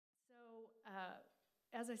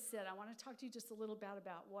as I said, I want to talk to you just a little bit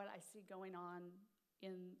about what I see going on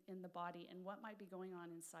in the body and what might be going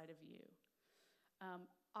on inside of you.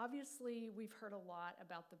 Obviously, we've heard a lot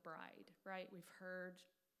about the bride, right? We've heard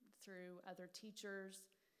through other teachers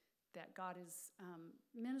that God is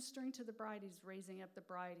ministering to the bride. He's raising up the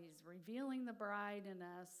bride. He's revealing the bride in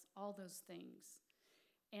us, all those things.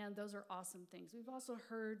 And those are awesome things. We've also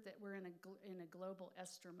heard that we're in a global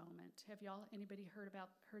Esther moment. Have anybody heard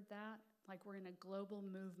that? Like we're in a global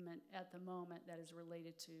movement at the moment that is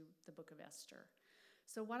related to the book of Esther.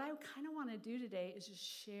 So what I kind of want to do today is just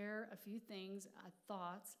share a few things,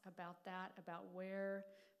 thoughts about that, about where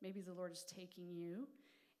maybe the Lord is taking you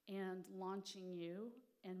and launching you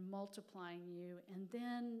and multiplying you. And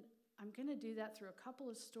then I'm going to do that through a couple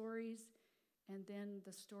of stories and then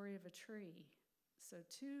the story of a tree. So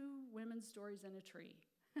 2 women's stories and a tree.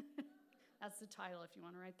 That's the title if you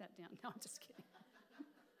want to write that down. No, I'm just kidding.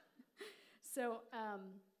 So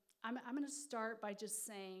I'm going to start by just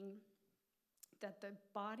saying that the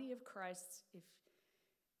body of Christ,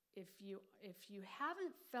 if you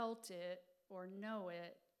haven't felt it or know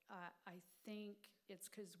it, I think it's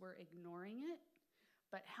because we're ignoring it.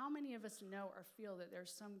 But how many of us know or feel that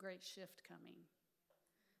there's some great shift coming?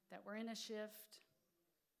 That we're in a shift,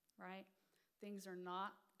 right? Things are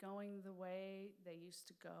not going the way they used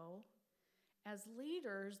to go. As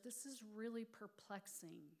leaders, this is really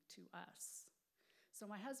perplexing to us. So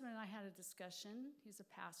my husband and I had a discussion. He's a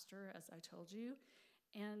pastor, as I told you.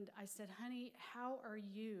 And I said, honey, how are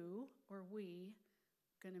you or we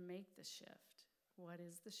going to make the shift? What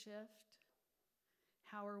is the shift?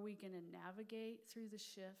 How are we going to navigate through the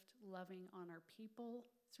shift, loving on our people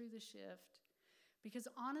through the shift? Because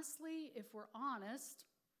honestly, if we're honest,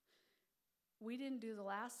 we didn't do the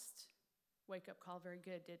last wake-up call very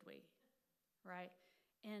good, did we? Right?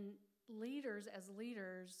 And as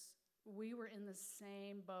leaders, we were in the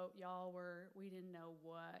same boat y'all were. We didn't know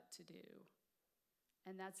what to do.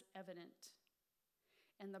 And that's evident.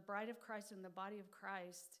 And the bride of Christ and the body of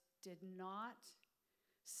Christ did not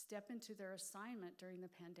step into their assignment during the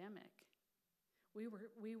pandemic. We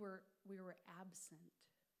were absent,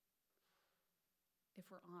 if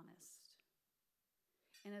we're honest.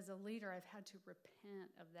 And as a leader, I've had to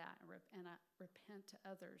repent of that and repent to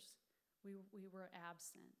others. We were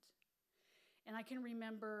absent. And I can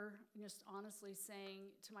remember just honestly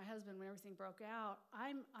saying to my husband when everything broke out,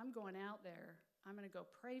 I'm going out there. I'm going to go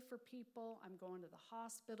pray for people. I'm going to the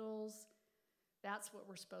hospitals. That's what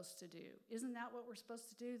we're supposed to do. Isn't that what we're supposed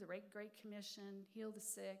to do? The Great Commission, heal the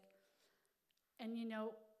sick. And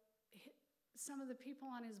some of the people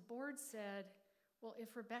on his board said, well,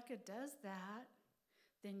 if Rebecca does that,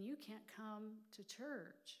 then you can't come to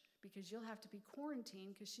church because you'll have to be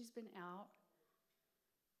quarantined because she's been out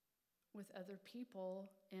with other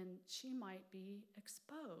people and she might be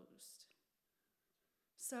exposed.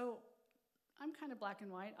 So I'm kind of black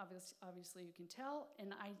and white, obviously you can tell,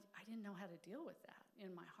 and I didn't know how to deal with that.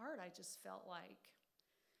 In my heart, I just felt like,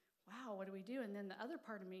 wow, what do we do? And then the other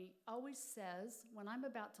part of me always says, when I'm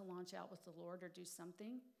about to launch out with the Lord or do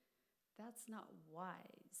something, that's not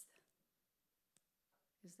wise.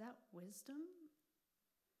 Is that wisdom?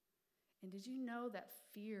 And did you know that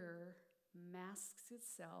fear masks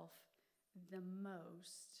itself the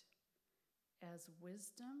most as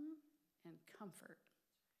wisdom and comfort?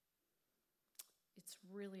 It's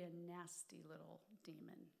really a nasty little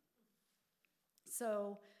demon.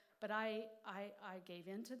 So, but I gave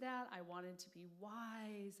into that. I wanted to be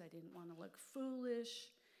wise. I didn't want to look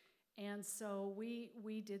foolish. And so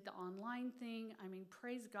we did the online thing. I mean,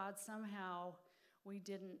 praise God, somehow we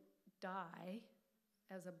didn't die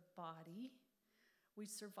as a body. We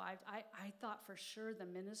survived. I thought for sure the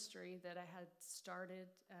ministry that I had started,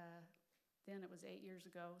 then it was 7 years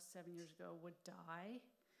ago, would die.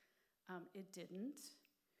 It didn't.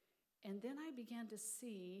 And then I began to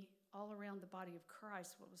see all around the body of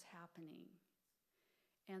Christ what was happening.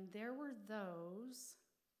 And there were those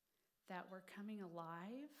that were coming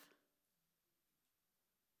alive,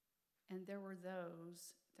 and there were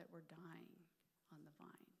those that were dying on the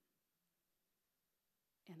vine.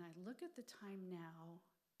 And I look at the time now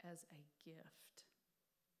as a gift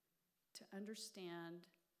to understand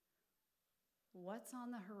what's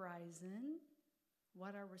on the horizon,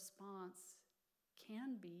 what our response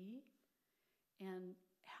can be, and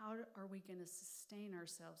how are we going to sustain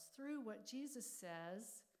ourselves through what Jesus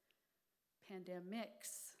says,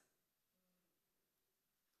 pandemics.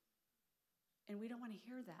 And we don't want to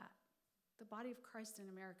hear that. The body of Christ in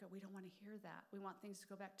America, we don't want to hear that. We want things to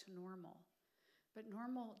go back to normal. But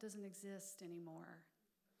normal doesn't exist anymore.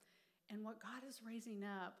 And what God is raising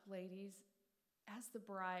up, ladies, as the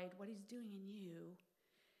bride, what he's doing in you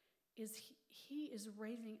is he is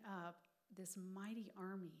raising up this mighty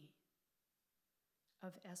army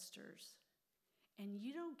of Esthers. And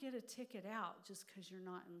you don't get a ticket out just because you're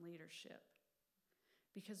not in leadership.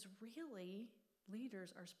 Because really,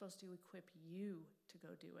 leaders are supposed to equip you to go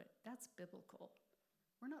do it. That's biblical.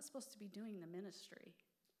 We're not supposed to be doing the ministry.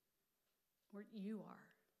 You are.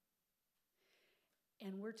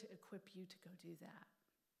 And we're to equip you to go do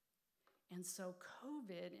that. And so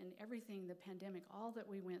COVID and everything, the pandemic, all that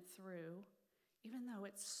we went through, even though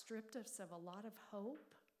it stripped us of a lot of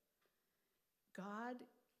hope, God,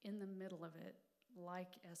 in the middle of it,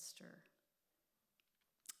 like Esther,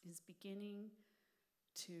 is beginning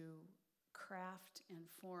to craft and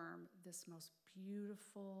form this most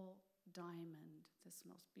beautiful diamond, this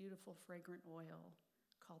most beautiful fragrant oil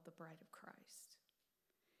called the Bride of Christ.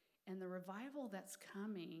 And the revival that's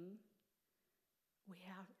coming,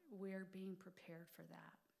 we're being prepared for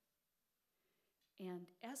that. And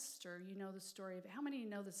Esther, you know the story of, how many of you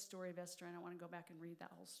know the story of Esther? I don't want to go back and read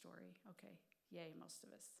that whole story. Okay, yay, most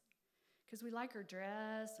of us. Because we like her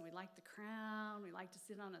dress, and we like the crown, we like to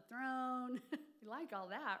sit on a throne. We like all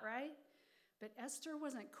that, right? But Esther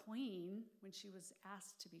wasn't queen when she was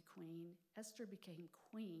asked to be queen. Esther became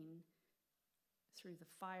queen through the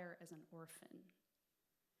fire as an orphan.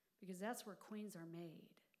 Because that's where queens are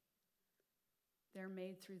made. They're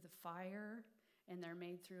made through the fire, and they're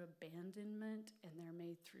made through abandonment, and they're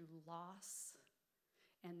made through loss,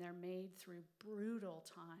 and they're made through brutal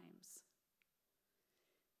times.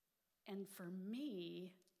 And for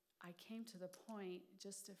me, I came to the point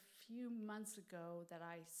just a few months ago that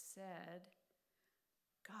I said,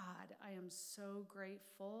 God, I am so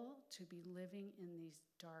grateful to be living in these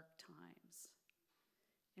dark times.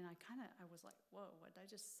 And I was like, whoa, what did I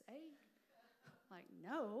just say? Like,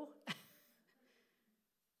 no.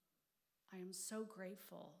 I am so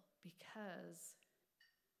grateful because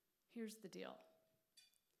here's the deal.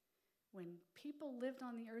 When people lived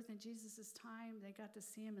on the earth in Jesus' time, they got to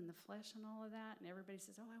see him in the flesh and all of that, and everybody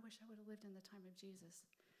says, oh, I wish I would have lived in the time of Jesus.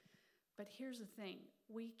 But here's the thing.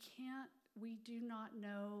 We do not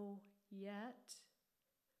know yet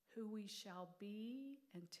who we shall be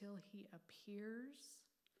until he appears,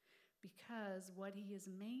 because what he is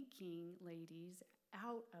making, ladies,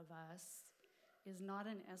 out of us is not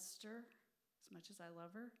an Esther, as much as I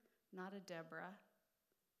love her, not a Deborah.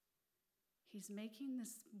 He's making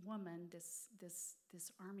this woman, this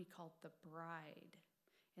army called the bride.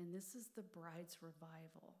 And this is the bride's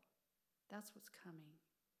revival. That's what's coming,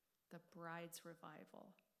 the bride's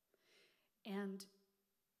revival. And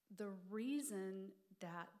the reason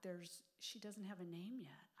that she doesn't have a name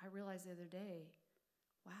yet, I realized the other day,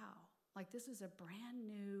 wow, like this is a brand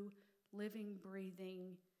new, living,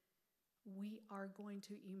 breathing, we are going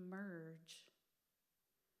to emerge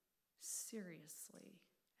seriously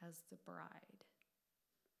as the bride.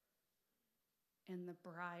 And the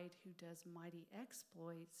bride who does mighty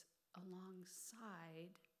exploits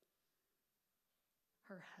alongside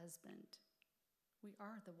her husband. We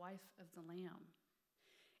are the wife of the Lamb.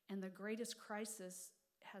 And the greatest crisis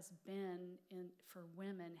for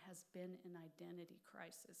women has been an identity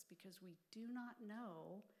crisis, because we do not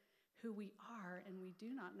know who we are and we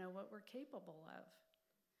do not know what we're capable of.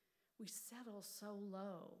 We settle so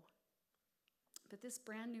low. But this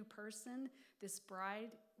brand new person, this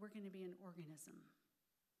bride, we're going to be an organism,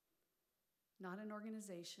 not an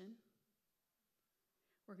organization.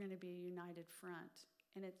 We're going to be a united front,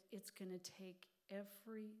 and it's going to take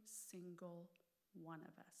every single one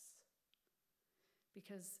of us,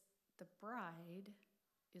 because the bride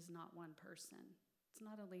is not one person. It's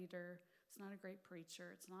not a leader. It's not a great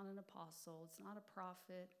preacher. It's not an apostle. It's not a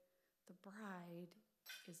prophet. The bride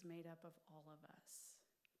is made up of all of us.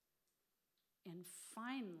 And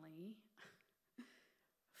finally,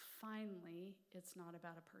 it's not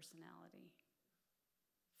about a personality.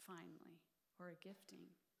 Finally, or a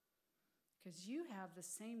gifting. Because you have the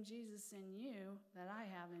same Jesus in you that I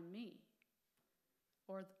have in me.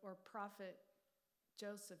 Or Prophet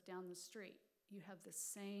Joseph down the street. You have the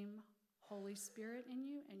same Holy Spirit in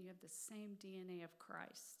you, and you have the same DNA of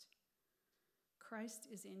Christ. Christ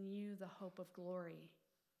is in you, the hope of glory.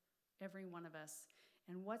 Every one of us.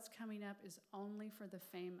 And what's coming up is only for the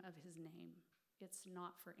fame of his name. It's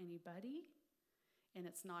not for anybody, and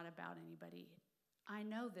it's not about anybody. I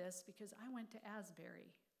know this because I went to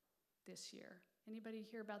Asbury this year. Anybody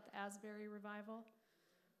hear about the Asbury revival?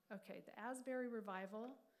 Okay, the Asbury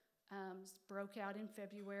revival broke out in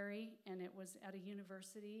February, and it was at a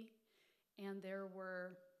university, and there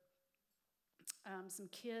were some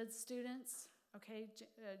kids, students, okay,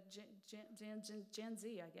 Gen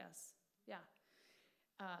Z, I guess, yeah.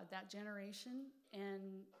 That generation,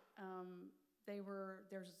 and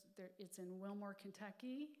It's in Wilmore,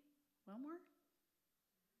 Kentucky. Wilmore?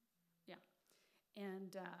 Yeah.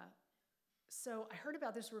 And so I heard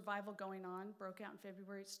about this revival going on, broke out in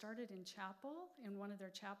February. It started in one of their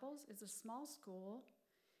chapels. It's a small school.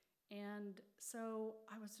 And so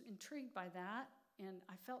I was intrigued by that, and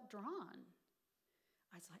I felt drawn.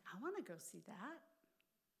 I was like, I want to go see that.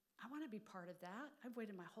 I want to be part of that. I've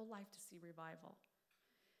waited my whole life to see revival.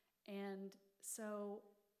 And so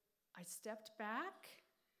I stepped back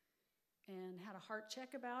and had a heart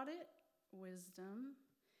check about it, wisdom,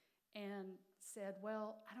 and said,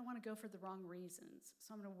 well, I don't want to go for the wrong reasons,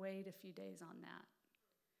 so I'm going to wait a few days on that.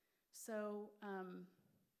 So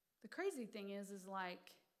the crazy thing is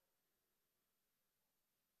like,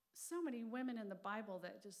 so many women in the Bible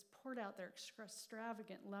that just poured out their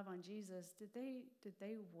extravagant love on Jesus, did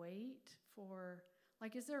they wait for,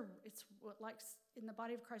 like, it's like in the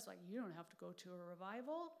body of Christ, like, you don't have to go to a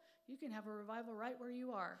revival. You can have a revival right where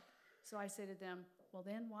you are. So I say to them, well,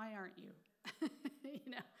 then why aren't you?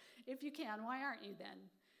 If you can, why aren't you then?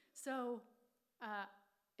 So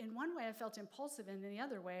in one way I felt impulsive, and in the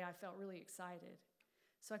other way I felt really excited.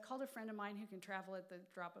 So I called a friend of mine who can travel at the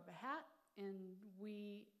drop of a hat, and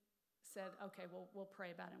we said, okay, we'll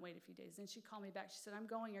pray about it and wait a few days. Then she called me back. She said, I'm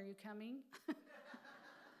going. Are you coming?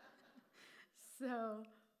 So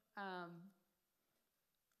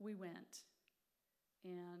we went.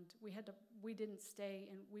 And we didn't stay,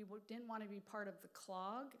 and we didn't want to be part of the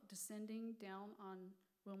clog descending down on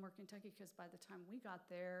Wilmore, Kentucky, because by the time we got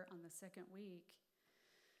there on the second week,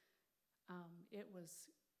 it was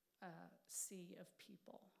a sea of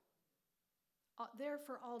people. There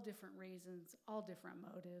for all different reasons, all different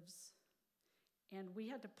motives. And we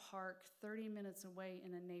had to park 30 minutes away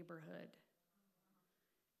in a neighborhood.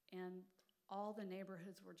 And all the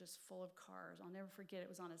neighborhoods were just full of cars. I'll never forget, it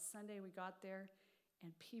was on a Sunday we got there,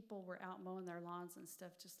 and people were out mowing their lawns and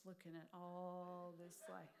stuff, just looking at all this,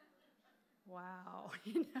 like, wow,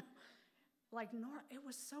 Like, it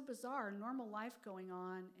was so bizarre, normal life going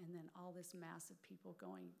on, and then all this massive people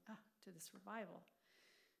going to this revival.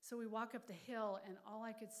 So we walk up the hill, and all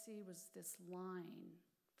I could see was this line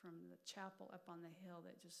from the chapel up on the hill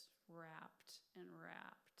that just wrapped and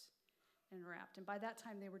wrapped and wrapped. And by that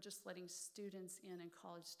time, they were just letting students in and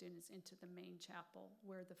college students into the main chapel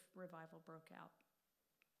where the revival broke out.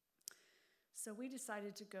 So we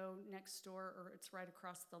decided to go next door, or it's right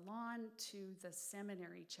across the lawn, to the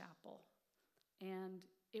seminary chapel. And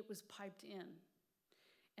it was piped in.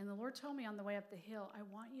 And the Lord told me on the way up the hill, I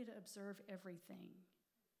want you to observe everything.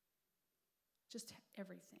 Just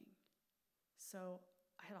everything. So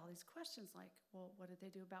I had all these questions like, well, what did they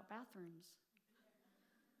do about bathrooms?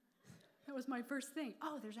 That was my first thing.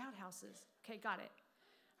 Oh, there's outhouses. Okay, got it.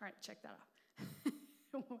 All right, check that off.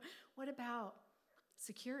 What about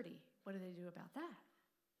security? What do they do about that?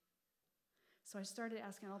 So I started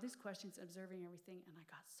asking all these questions, observing everything, and I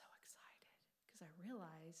got so excited because I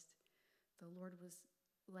realized the Lord was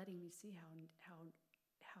letting me see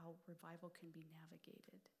how revival can be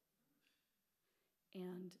navigated.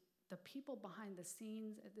 And the people behind the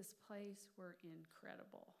scenes at this place were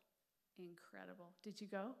incredible. Incredible. Did you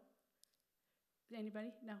go?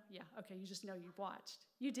 Anybody? No? Yeah. Okay, you just know you watched.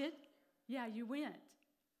 You did? Yeah, you went.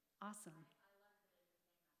 Awesome.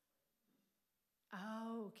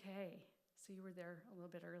 Oh, okay. So you were there a little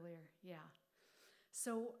bit earlier. Yeah.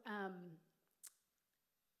 So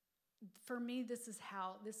for me, this is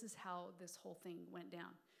how this whole thing went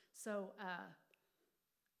down. So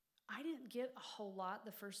I didn't get a whole lot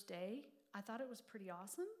the first day. I thought it was pretty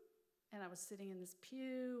awesome. And I was sitting in this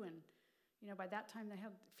pew, and by that time they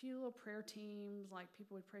had a few little prayer teams, like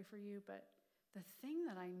people would pray for you. But the thing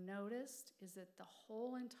that I noticed is that the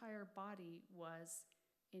whole entire body was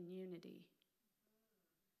in unity.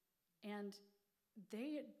 And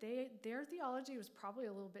their theology was probably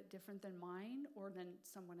a little bit different than mine or than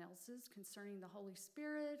someone else's concerning the Holy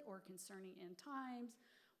Spirit or concerning end times,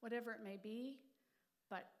 whatever it may be.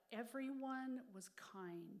 But everyone was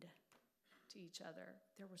kind to each other.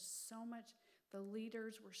 There was so much, the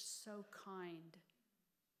leaders were so kind.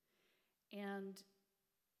 And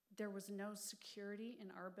there was no security in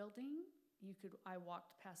our building. I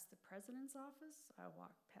walked past the president's office. I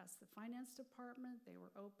walked past the finance department. They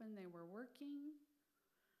were open. They were working.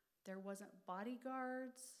 There wasn't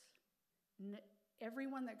bodyguards.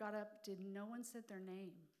 Everyone that got up, no one said their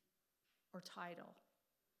name or title.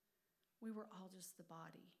 We were all just the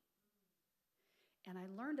body. And I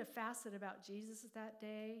learned a facet about Jesus that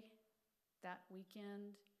day, that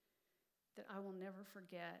weekend, that I will never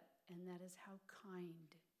forget, and that is how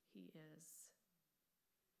kind he is.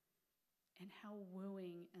 And how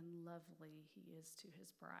wooing and loving lovely he is to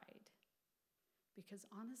his bride. Because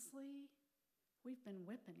honestly, we've been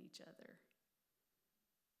whipping each other.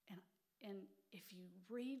 And if you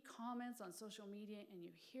read comments on social media and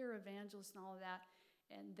you hear evangelists and all of that,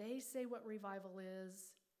 and they say what revival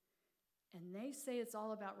is, and they say it's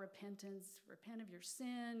all about repentance, repent of your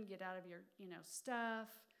sin, get out of your, stuff,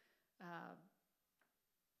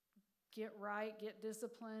 get right, get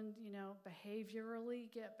disciplined,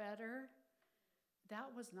 behaviorally get better.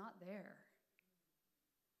 That was not there.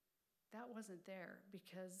 That wasn't there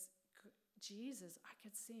because Jesus, I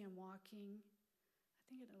could see him walking. I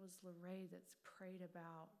think it was Lorraine that's prayed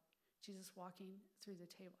about Jesus walking through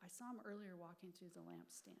the table. I saw him earlier walking through the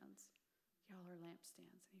lampstands. Y'all are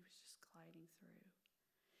lampstands. And he was just gliding through.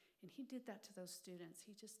 And he did that to those students.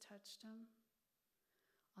 He just touched them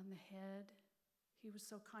on the head. He was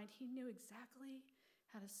so kind. He knew exactly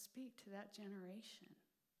how to speak to that generation.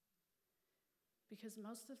 Because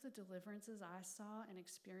most of the deliverances I saw and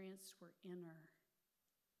experienced were inner.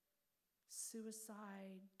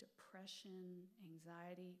 Suicide, depression,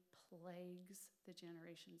 anxiety plagues the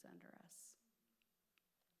generations under us.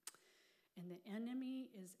 And the enemy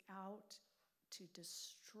is out to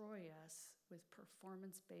destroy us with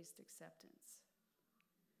performance-based acceptance.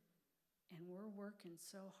 And we're working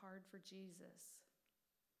so hard for Jesus,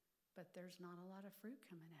 but there's not a lot of fruit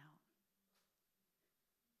coming out.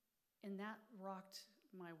 And that rocked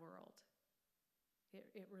my world.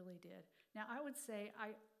 It really did. Now, I would say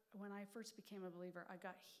when I first became a believer, I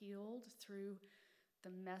got healed through the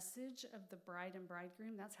message of the bride and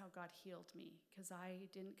bridegroom. That's how God healed me, because I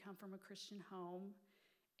didn't come from a Christian home,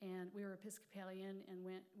 and we were Episcopalian, and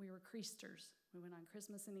we were Creasters. We went on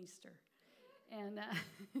Christmas and Easter. And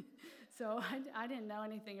so I didn't know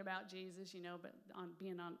anything about Jesus, but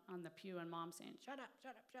being on the pew and mom saying, shut up,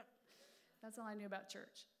 shut up, shut up. That's all I knew about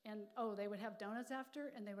church. And, they would have donuts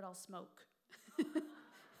after, and they would all smoke.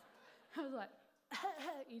 I was like,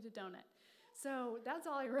 eat a donut. So that's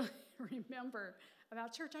all I really remember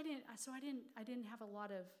about church. I didn't have a lot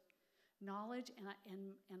of knowledge,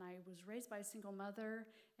 and I was raised by a single mother,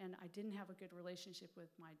 and I didn't have a good relationship with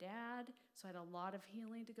my dad, so I had a lot of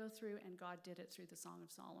healing to go through, and God did it through the Song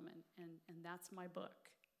of Solomon, and that's my book.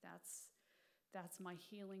 That's my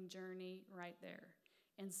healing journey right there.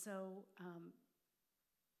 And so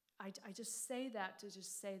I just say that to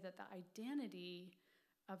just say that the identity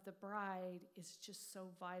of the bride is just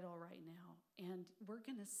so vital right now. And we're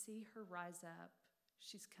going to see her rise up.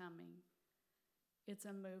 She's coming. It's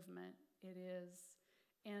a movement. It is.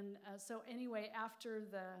 And so anyway, after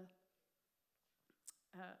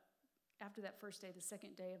that first day, the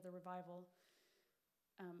second day of the revival,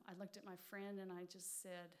 I looked at my friend and I just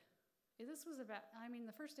said, this was the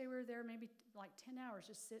first day we were there, maybe like 10 hours,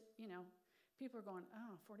 just sit, people are going,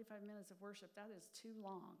 45 minutes of worship, that is too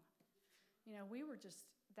long. We were just,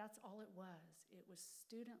 that's all it was. It was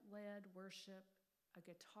student-led worship, a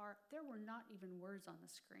guitar. There were not even words on the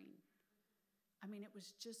screen. It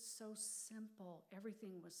was just so simple.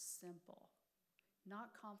 Everything was simple,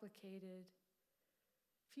 not complicated.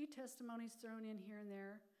 A few testimonies thrown in here and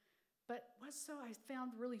there. But I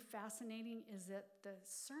found really fascinating is that the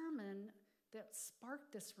sermon that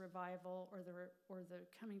sparked this revival or the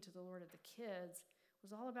coming to the Lord of the kids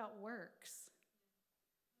was all about works.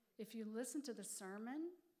 If you listen to the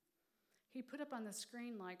sermon, he put up on the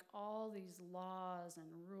screen like all these laws and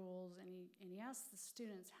rules, and he asked the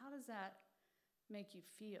students, how does that make you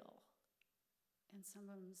feel? And some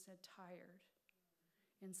of them said tired,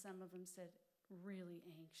 and some of them said really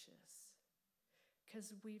anxious,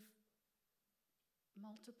 because we've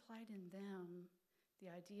multiplied in them the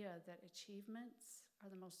idea that achievements are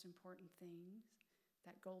the most important things,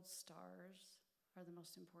 that gold stars are the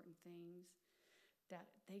most important things, that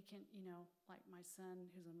they can, like my son,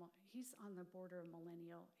 he's on the border of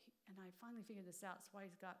millennial, and I finally figured this out. That's why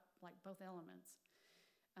he's got like both elements,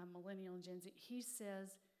 millennial and Gen Z. He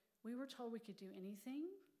says, we were told we could do anything,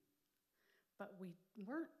 but we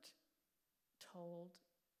weren't told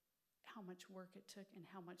how much work it took and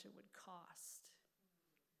how much it would cost.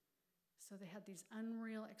 So they had these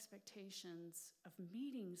unreal expectations of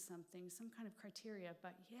meeting something, some kind of criteria,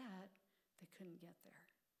 but yet they couldn't get there.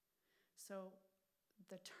 So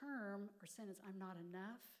the term or sentence, I'm not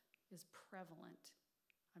enough, is prevalent.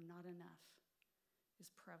 I'm not enough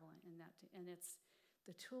is prevalent in that. And it's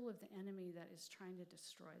the tool of the enemy that is trying to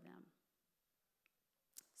destroy them.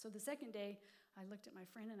 So the second day, I looked at my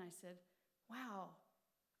friend and I said, wow,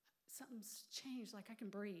 something's changed. Like I can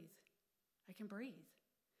breathe. I can breathe.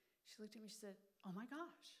 She looked at me, she said, oh my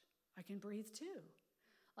gosh, I can breathe too.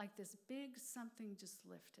 Like this big something just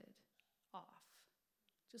lifted off,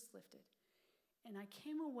 just lifted. And I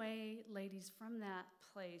came away, ladies, from that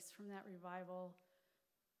place, from that revival,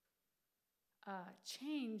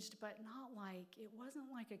 changed, but not like, it wasn't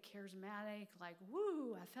like a charismatic, like,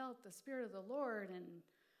 woo, I felt the Spirit of the Lord and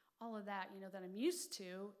all of that, that I'm used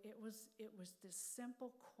to. It was this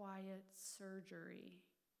simple, quiet surgery,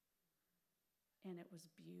 and it was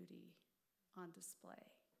beauty on display.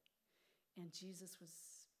 And Jesus was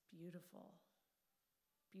beautiful,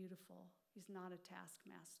 beautiful. He's not a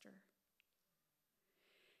taskmaster.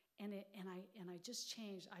 And I just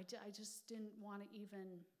changed. I just didn't want to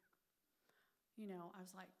even, I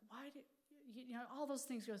was like, why did, all those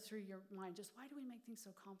things go through your mind. Just why do we make things so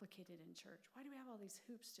complicated in church? Why do we have all these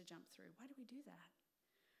hoops to jump through? Why do we do that?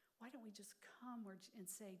 Why don't we just come and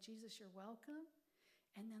say, Jesus, you're welcome,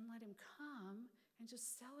 and then let him come and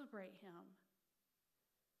just celebrate him?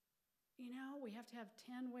 We have to have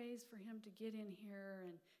 10 ways for him to get in here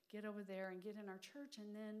and get over there and get in our church,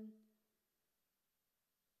 and then,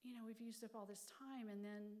 we've used up all this time, and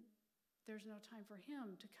then there's no time for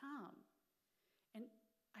him to come. And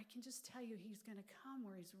I can just tell you, he's going to come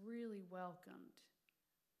where he's really welcomed.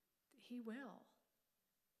 He will.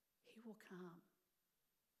 He will come.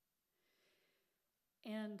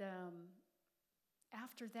 And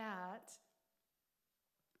after that,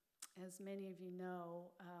 as many of you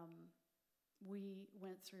know, we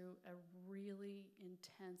went through a really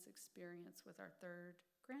intense experience with our third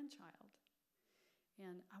grandchild.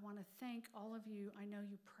 And I want to thank all of you. I know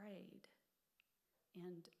you prayed.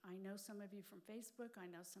 And I know some of you from Facebook. I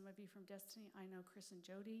know some of you from Destiny. I know Chris and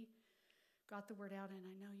Jody got the word out, and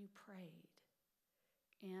I know you prayed.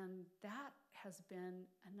 And that has been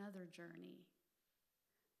another journey,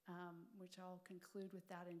 which I'll conclude with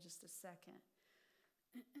that in just a second.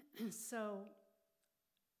 So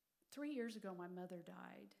 3 years ago, my mother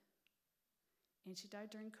died. And she died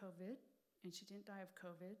during COVID, and she didn't die of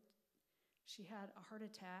COVID. She had a heart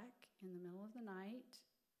attack in the middle of the night,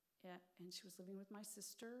 and she was living with my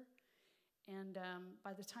sister. And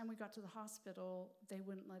by the time we got to the hospital, they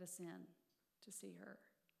wouldn't let us in to see her.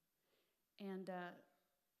 And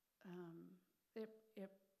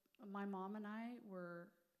my mom and I were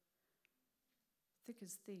thick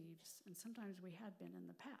as thieves, and sometimes we had been in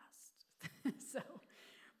the past. So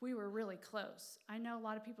we were really close. I know a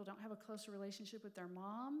lot of people don't have a closer relationship with their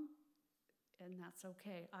mom, and that's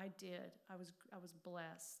okay. I did. I was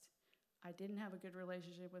blessed. I didn't have a good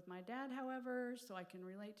relationship with my dad, however, so I can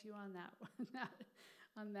relate to you on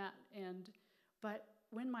that end. But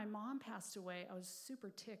when my mom passed away, I was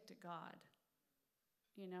super ticked at God.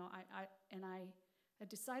 I had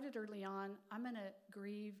decided early on, I'm going to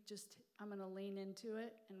grieve, I'm going to lean into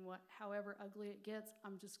it, and however ugly it gets,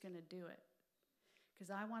 I'm just going to do it.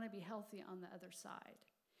 Because I want to be healthy on the other side.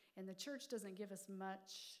 And the church doesn't give us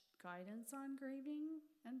much guidance on grieving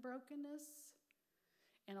and brokenness.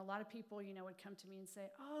 And a lot of people, would come to me and say,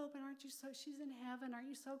 oh, but aren't you she's in heaven. Aren't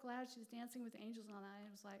you so glad she's dancing with angels and all that? I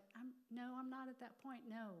was like, no, I'm not at that point.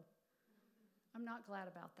 No, I'm not glad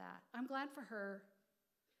about that. I'm glad for her,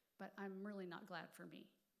 but I'm really not glad for me.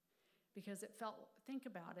 Because think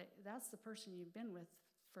about it, that's the person you've been with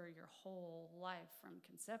for your whole life from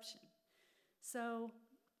conception. So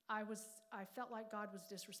I felt like God was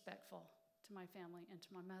disrespectful to my family and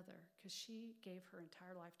to my mother because she gave her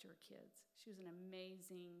entire life to her kids. She was an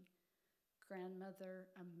amazing grandmother,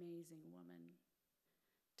 amazing woman.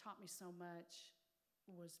 Taught me so much,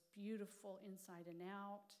 was beautiful inside and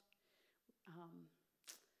out.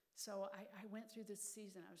 So I went through this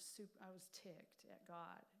season. I was ticked at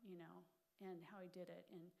God, and how he did it.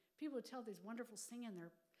 And people would tell these wonderful singing,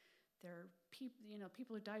 they're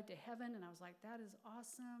people who died to heaven, and I was like, that is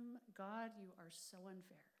awesome. God, you are so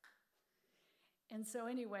unfair. And so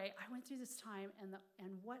anyway, I went through this time,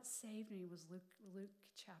 and what saved me was Luke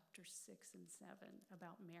chapter 6 and 7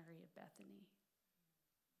 about Mary of Bethany.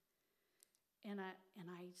 And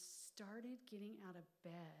I started getting out of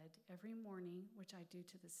bed every morning, which I do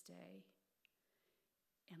to this day,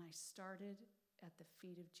 and I started at the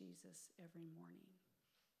feet of Jesus every morning.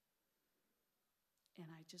 And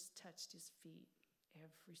I just touched his feet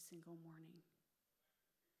every single morning.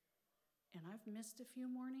 And I've missed a few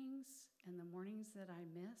mornings, and the mornings that I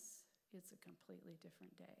miss, it's a completely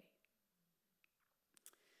different day.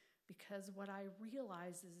 Because what I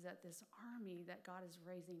realize is that this army that God is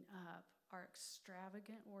raising up are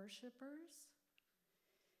extravagant worshipers,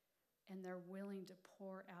 and they're willing to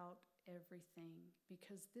pour out everything,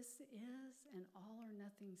 because this is an all or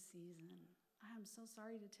nothing season. I am so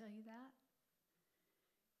sorry to tell you that.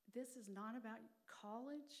 This is not about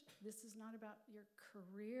college. This is not about your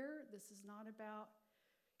career. This is not about,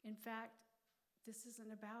 in fact, this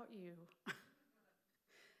isn't about you.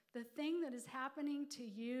 The thing that is happening to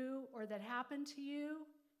you or that happened to you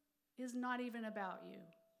is not even about you.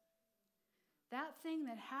 That thing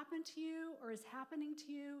that happened to you or is happening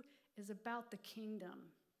to you is about the kingdom,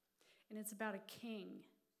 and it's about a king.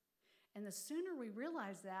 And the sooner we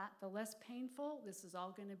realize that, the less painful this is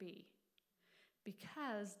all going to be.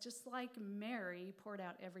 Because just like Mary poured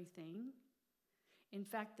out everything, in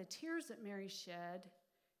fact, the tears that Mary shed,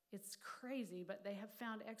 it's crazy, but they have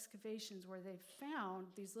found excavations where they've found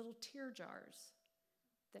these little tear jars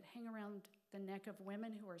that hang around the neck of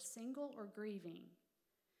women who are single or grieving.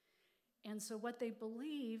 And so what they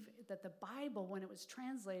believe that the Bible, when it was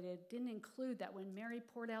translated, didn't include that when Mary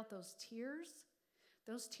poured out those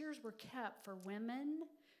tears were kept for women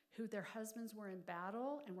who their husbands were in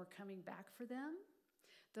battle and were coming back for them.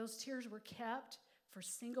 Those tears were kept for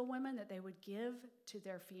single women that they would give to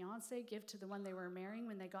their fiancé, give to the one they were marrying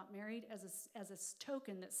when they got married as a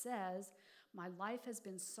token that says, my life has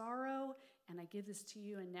been sorrow, and I give this to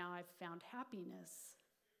you, and now I've found happiness.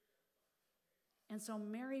 And so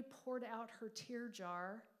Mary poured out her tear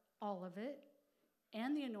jar, all of it,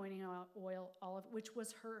 and the anointing oil, all of it, which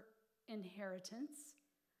was her inheritance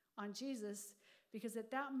on Jesus, because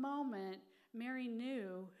at that moment, Mary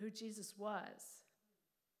knew who Jesus was.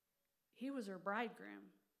 He was her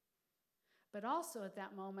bridegroom. But also at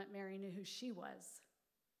that moment, Mary knew who she was.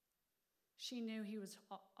 She knew he was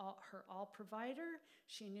her all-provider.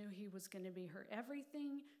 She knew he was going to be her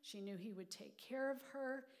everything. She knew he would take care of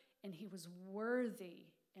her, and he was worthy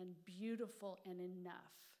and beautiful and enough.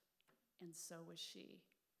 And so was she,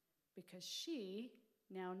 because she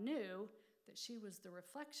now knew that she was the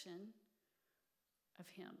reflection of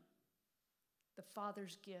him. The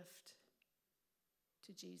Father's gift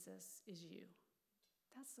to Jesus is you.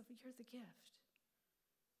 You're the gift.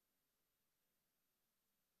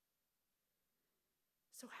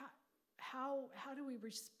 So how do we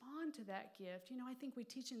respond to that gift? I think we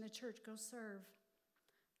teach in the church, go serve,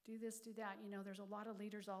 do this, do that. There's a lot of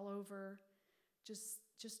leaders all over just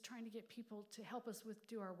trying to get people to help us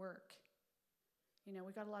do our work.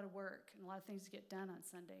 We got a lot of work and a lot of things to get done on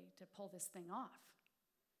Sunday to pull this thing off.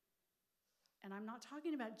 And I'm not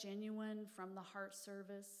talking about genuine from the heart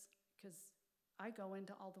service, because I go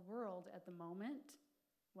into all the world at the moment.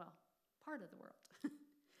 Well, part of the world.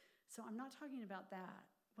 So I'm not talking about that.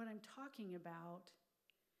 What I'm talking about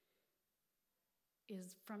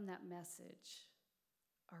is from that message.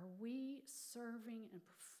 Are we serving and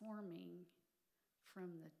performing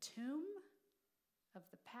from the tomb of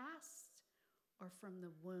the past or from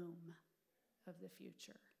the womb of the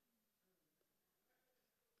future?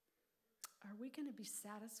 Are we going to be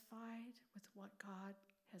satisfied with what God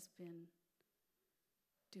has been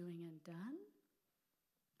doing and done?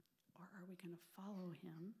 Or are we going to follow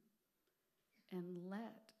him and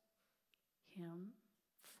let him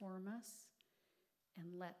form us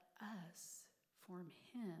and let us form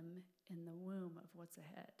him in the womb of what's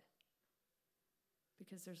ahead?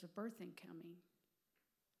 Because there's a birthing coming.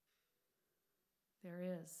 There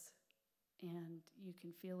is. And you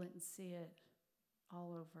can feel it and see it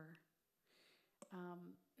all over.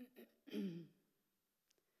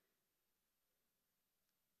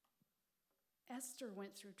 Esther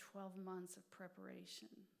went through 12 months of preparation,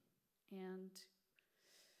 and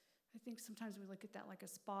I think sometimes we look at that like a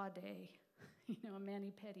spa day, a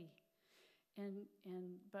mani-pedi,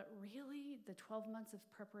 but really the 12 months of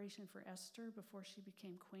preparation for Esther before she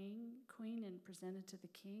became queen and presented to the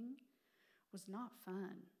king was not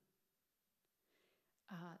fun.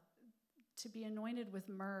 To be anointed with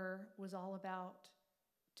myrrh was all about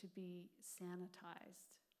to be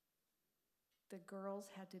sanitized. The girls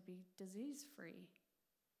had to be disease-free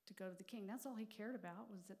to go to the king. That's all he cared about,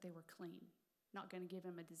 was that they were clean, not going to give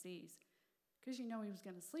him a disease. Because he was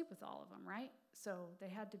going to sleep with all of them, right? So they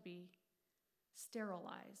had to be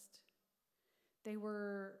sterilized. They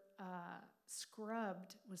were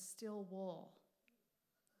scrubbed with steel wool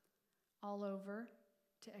all over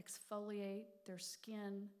to exfoliate their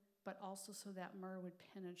skin, but also so that myrrh would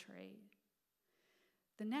penetrate.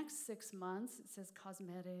 The next 6 months, it says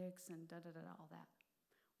cosmetics and all that.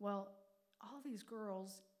 Well, all these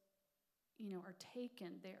girls, are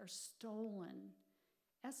taken. They are stolen.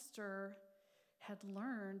 Esther had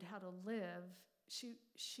learned how to live.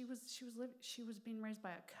 She was being raised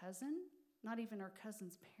by a cousin, not even her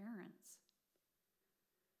cousin's parents.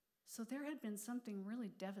 So there had been something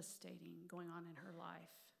really devastating going on in her life.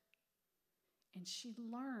 And she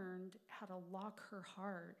learned how to lock her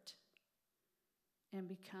heart and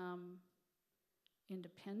become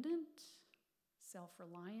independent,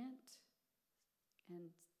 self-reliant, and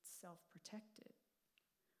self-protected.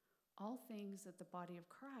 All things that the body of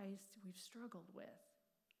Christ we've struggled with.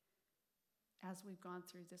 as we've gone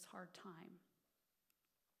through this hard time.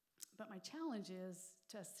 But my challenge is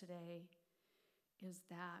to us today is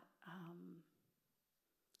that,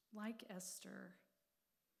 like Esther,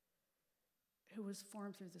 who was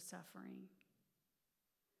formed through the suffering,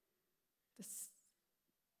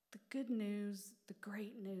 the good news, the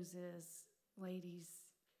great news is, ladies,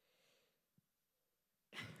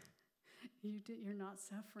 you're not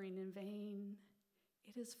suffering in vain.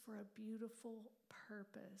 It is for a beautiful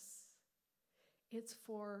purpose. It's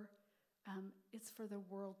for the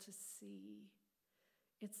world to see.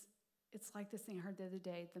 It's like this thing I heard the other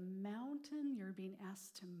day. The mountain you're being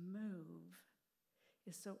asked to move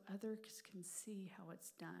is so others can see how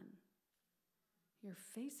it's done. You're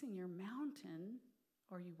facing your mountain,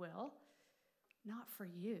 or you will, not for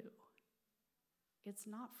you. It's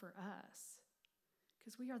not for us,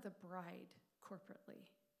 because we are the bride corporately.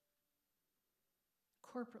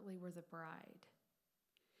 Corporately, we're the bride.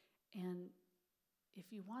 And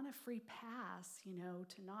if you want a free pass, to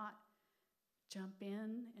not jump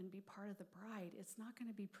in and be part of the bride, it's not going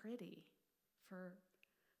to be pretty for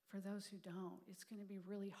those who don't. It's going to be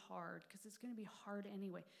really hard, because it's going to be hard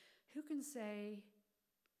anyway. Who can say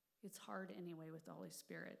it's hard anyway with the Holy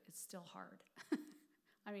Spirit? It's still hard.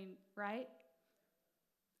 I mean, right?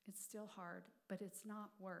 It's still hard, but it's not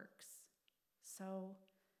works. So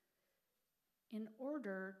in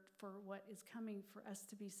order for what is coming for us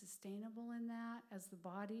to be sustainable in that as the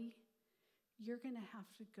body, you're going to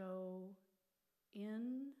have to go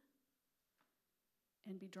in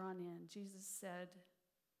and be drawn in. Jesus said,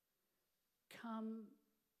 "Come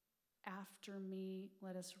after me,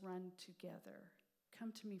 let us run together.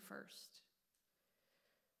 Come to me first."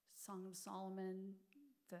 Song of Solomon,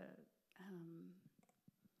 the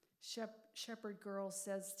shepherd girl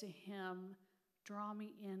says to him, "Draw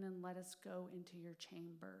me in and let us go into your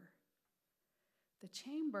chamber." The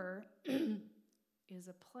chamber is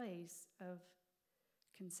a place of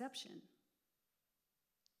conception,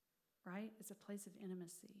 right? It's a place of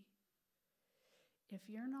intimacy. If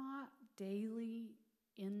you're not daily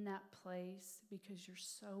in that place because you're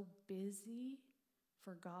so busy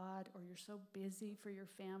for God, or you're so busy for your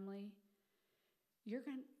family,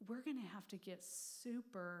 we're going to have to get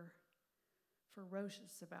super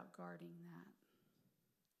ferocious about guarding that,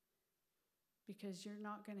 because you're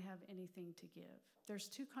not going to have anything to give. There's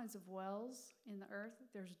two kinds of wells in the earth.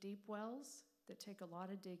 There's deep wells that take a lot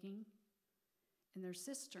of digging, and there's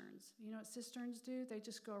cisterns. You know what cisterns do? They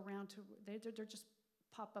just go around they're just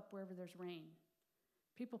pop up wherever there's rain.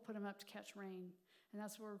 People put them up to catch rain, and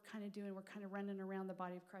that's what we're kind of doing. We're kind of running around the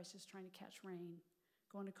body of Christ just trying to catch rain,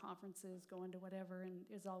 going to conferences, going to whatever, and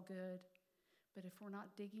it's all good. But if we're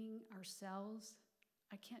not digging ourselves,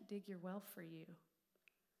 I can't dig your well for you.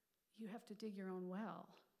 You have to dig your own well.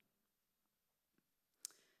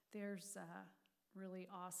 There's a really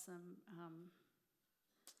awesome,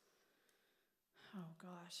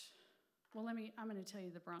 well, I'm going to tell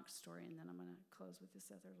you the Bronx story, and then I'm going to close with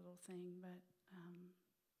this other little thing. But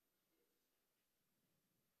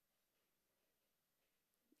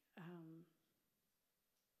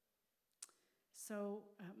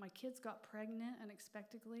my kids got pregnant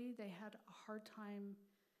unexpectedly. They had a hard time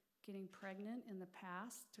getting pregnant in the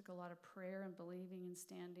past. Took a lot of prayer and believing and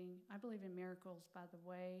standing. I believe in miracles, by the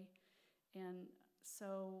way. And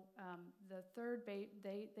so the third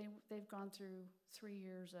they've gone through 3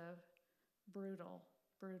 years of brutal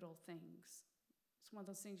things. It's one of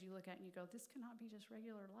those things you look at and you go, this cannot be just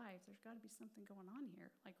regular life. There's got to be something going on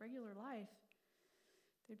here. Like regular life,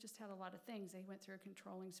 they've just had a lot of things. They went through a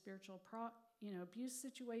controlling spiritual abuse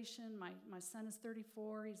situation. My son is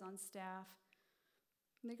 34. He's on staff.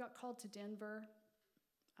 And they got called to Denver,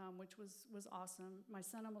 which was awesome. My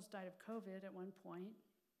son almost died of COVID at one point,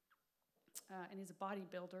 and he's a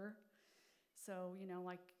bodybuilder, so,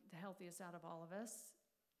 like the healthiest out of all of us.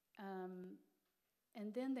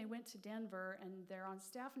 And then they went to Denver, and they're on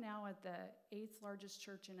staff now at the 8th largest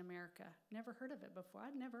church in America. Never heard of it before.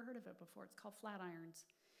 I'd never heard of it before. It's called Flatirons.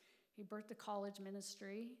 He birthed a college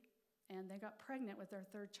ministry, and they got pregnant with their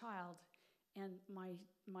third child. And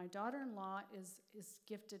my daughter-in-law is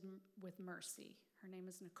gifted with mercy. Her name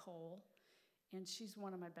is Nicole, and she's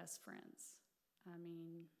one of my best friends. I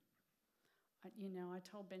mean, I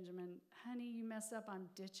told Benjamin, honey, you mess up, I'm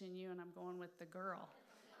ditching you, and I'm going with the girl.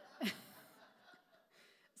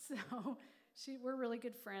 So we're really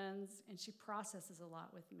good friends, and she processes a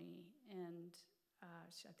lot with me, and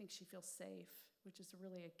I think she feels safe, which is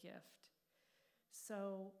really a gift.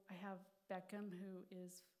 So I have Beckham, who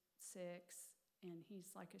is 6, and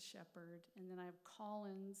he's like a shepherd. And then I have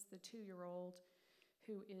Collins, the 2-year-old,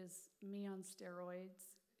 who is me on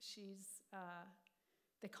steroids. She's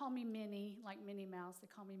They call me Minnie, like Minnie Mouse. They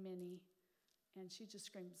call me Minnie. And she just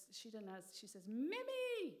screams. She doesn't ask. She says,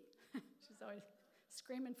 Mimi! She's always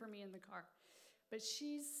screaming for me in the car. But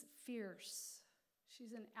she's fierce.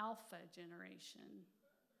 She's an alpha generation.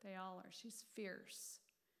 They all are. She's fierce.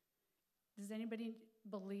 Does anybody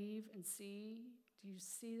believe and see? Do you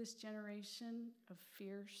see this generation of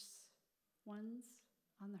fierce ones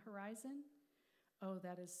on the horizon? Oh,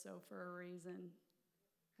 that is so for a reason.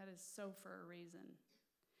 That is so for a reason.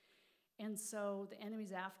 And so the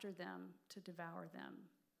enemy's after them to devour them.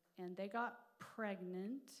 And they got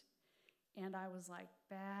pregnant, and I was like,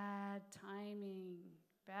 bad timing.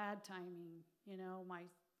 You know, my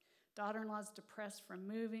daughter-in-law's depressed from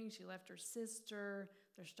moving. She left her sister.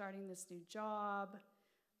 They're starting this new job.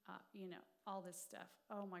 You know, all this stuff.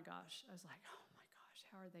 Oh my gosh. I was like, oh my gosh,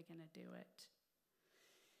 how are they going to do it?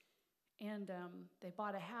 And they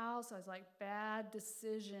bought a house. I was like, bad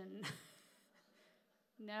decision.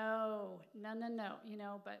 No. You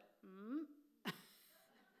know, but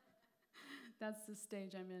that's the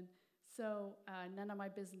stage I'm in. So none of my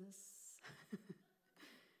business.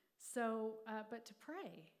 So, but to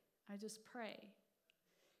pray. I just pray.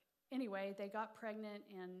 Anyway, they got pregnant,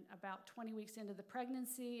 and about 20 weeks into the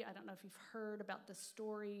pregnancy, I don't know if you've heard about the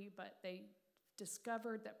story, but they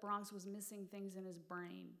discovered that Bronx was missing things in his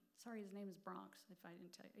brain. Sorry, his name is Bronx, if I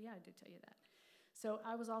didn't tell you. Yeah, I did tell you that. So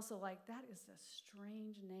I was also like, that is a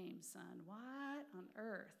strange name, son. What on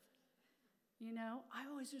earth? You know, I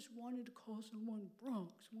always just wanted to call someone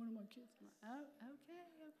Bronx, one of my kids. I'm like, oh, okay.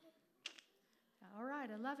 All right,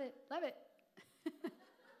 I love it.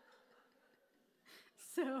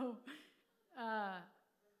 So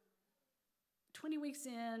 20 weeks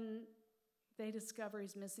in, they discover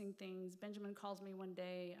he's missing things. Benjamin calls me one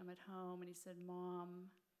day. I'm at home, and he said,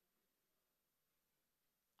 Mom,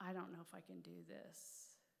 I don't know if I can do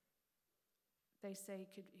this. They say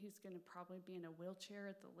he's going to probably be in a wheelchair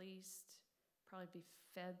at the least, probably be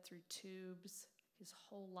fed through tubes his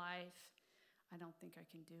whole life. I don't think I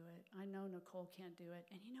can do it. I know Nicole can't do it.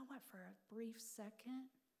 And you know what? For a brief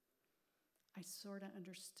second, I sort of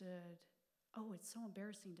understood, oh, it's so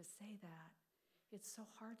embarrassing to say that. It's so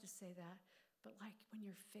hard to say that. But like when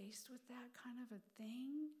you're faced with that kind of a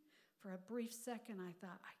thing, for a brief second, I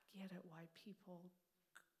thought, I get it why people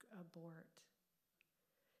abort.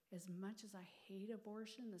 As much as I hate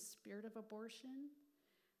abortion, the spirit of abortion,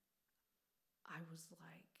 I was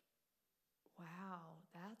like, wow,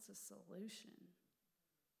 that's a solution.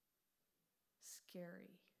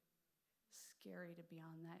 Scary to be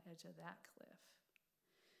on that edge of that cliff.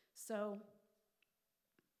 So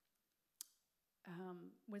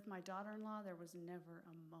with my daughter-in-law, there was never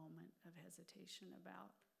a moment of hesitation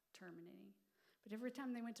about terminating. But every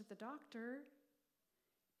time they went to the doctor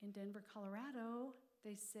in Denver, Colorado,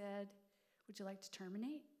 they said, would you like to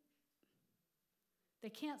terminate? They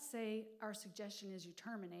can't say, our suggestion is you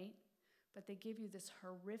terminate, but they give you this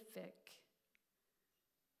horrific,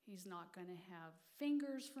 he's not going to have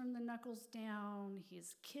fingers from the knuckles down,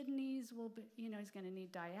 his kidneys will be, he's going to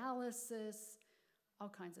need dialysis, all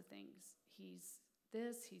kinds of things. He's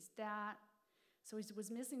this, he's that. So he was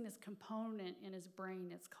missing this component in his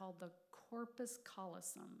brain. It's called the corpus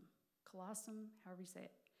callosum, however you say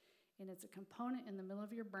it. And it's a component in the middle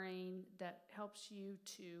of your brain that helps you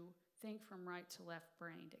to think from right to left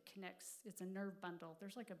brain. It connects, it's a nerve bundle.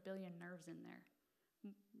 There's like 1 billion nerves in there.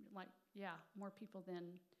 More people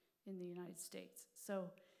than in the United States.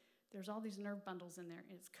 So there's all these nerve bundles in there.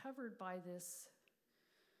 And it's covered by this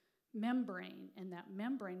membrane, and that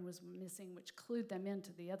membrane was missing, which clued them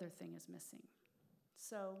into the other thing is missing.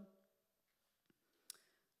 So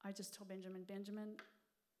I just told Benjamin,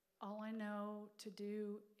 all I know to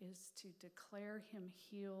do is to declare him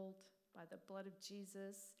healed by the blood of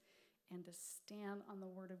Jesus and to stand on the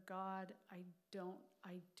word of God. I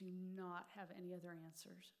do not have any other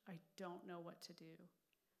answers. I don't know what to do,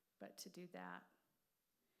 but to do that.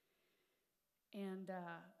 And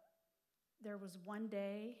there was one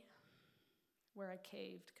day where I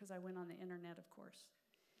caved because I went on the internet, of course.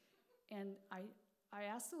 And I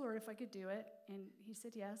asked the Lord if I could do it, and he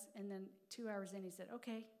said yes. And then 2 hours in, he said,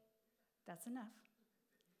 okay, that's enough.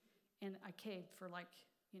 And I caved for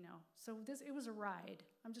so it was a ride.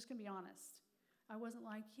 I'm just going to be honest. I wasn't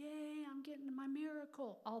like, yay, I'm getting my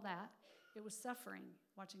miracle, all that. It was suffering,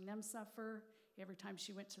 watching them suffer. Every time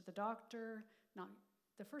she went to the doctor,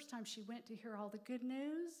 the first time she went to hear all the good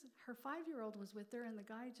news, her 5-year-old was with her, and the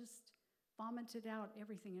guy just vomited out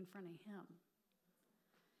everything in front of him.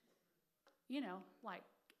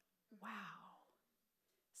 Wow.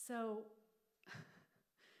 So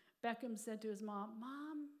Beckham said to his mom,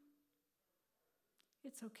 Mom,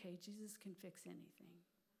 it's okay, Jesus can fix anything.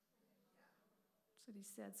 That's what he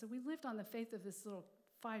said. So we lived on the faith of this little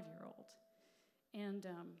 5-year-old. And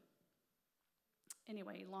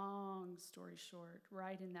anyway, long story short,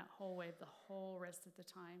 right in that whole wave, the whole rest of the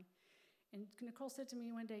time. And Nicole said to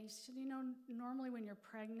me one day, she said, normally when you're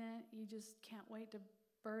pregnant, you just can't wait to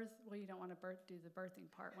birth. Well, you don't want to do the birthing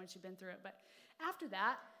part once you've been through it. But after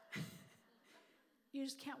that, you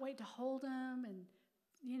just can't wait to hold him. And,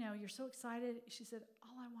 you're so excited. She said,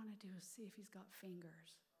 all I want to do is see if he's got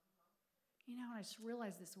fingers. And I just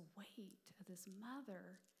realized this weight of this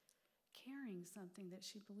mother carrying something that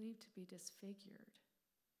she believed to be disfigured.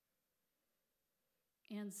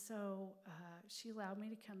 And so she allowed me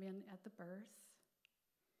to come in at the birth.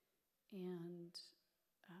 And,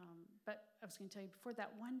 but I was going to tell you, before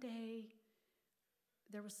that, one day,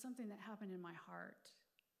 there was something that happened in my heart.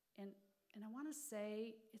 And I want to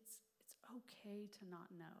say it's okay to not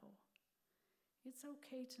know. It's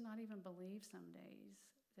okay to not even believe some days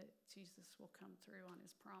that Jesus will come through on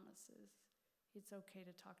his promises. It's okay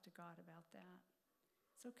to talk to God about that.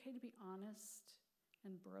 It's okay to be honest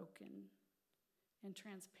and broken and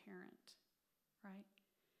transparent, right?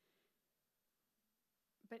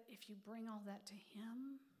 But if you bring all that to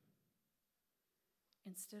him,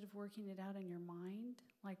 instead of working it out in your mind,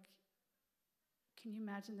 can you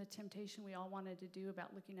imagine the temptation we all wanted to do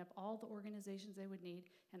about looking up all the organizations they would need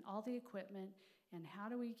and all the equipment and how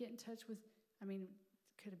do we get in touch with, it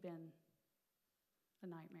could have been a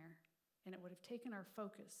nightmare. And it would have taken our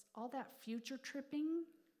focus. All that future tripping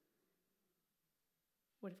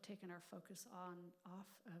would have taken our focus off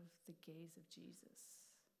of the gaze of Jesus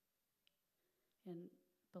and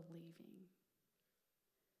believing.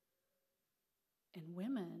 And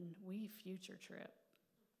women, we future trip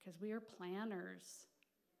because we are planners.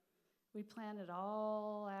 We plan it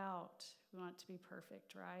all out. We want it to be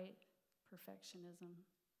perfect, right? Perfectionism.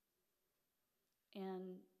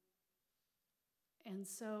 And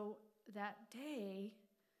so that day,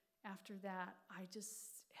 after that, I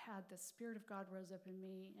just had the Spirit of God rose up in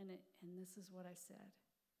me, and this is what I said.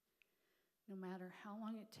 No matter how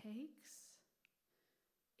long it takes,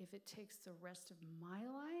 if it takes the rest of my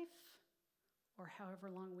life, or however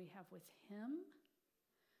long we have with him,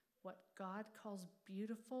 what God calls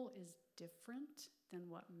beautiful is different than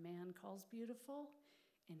what man calls beautiful,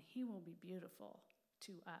 and he will be beautiful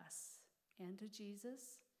to us and to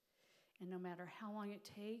Jesus. And no matter how long it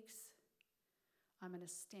takes, I'm going to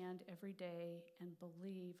stand every day and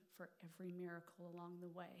believe for every miracle along the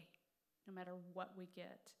way, no matter what we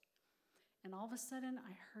get. And all of a sudden,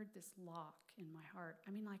 I heard this lock in my heart.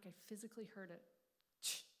 I physically heard it.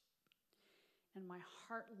 And my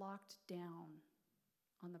heart locked down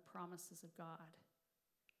on the promises of God.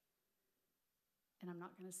 And I'm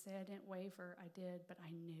not going to say I didn't waver. I did, but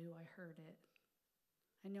I knew I heard it.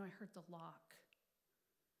 I knew I heard the lock.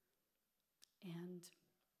 And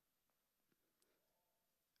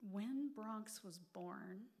when Bronx was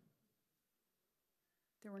born,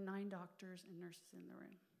 there were 9 doctors and nurses in the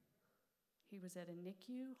room. He was at a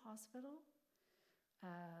NICU hospital.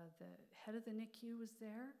 The head of the NICU was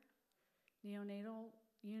there, neonatal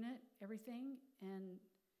unit, everything. And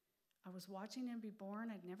I was watching him be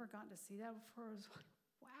born. I'd never gotten to see that before. I was like,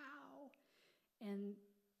 wow. And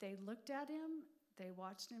they looked at him. They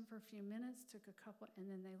watched him for a few minutes, took a couple, and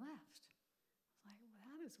then they left. I was like, well,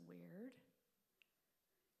 that is weird.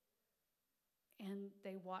 And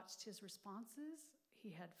they watched his responses. He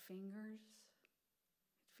had fingers.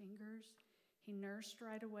 He nursed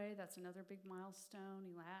right away. That's another big milestone.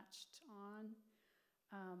 He latched on.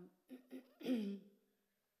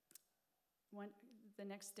 The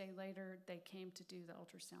next day later, they came to do the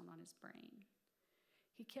ultrasound on his brain.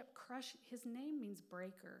 He kept crushing. His name means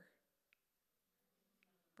breaker.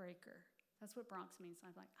 Breaker. That's what Bronx means.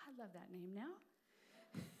 I'm like, I love that name now.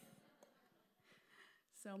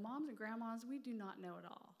 So moms and grandmas, we do not know it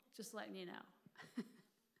all. Just letting you know.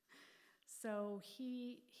 So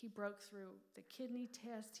he broke through the kidney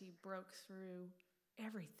test. He broke through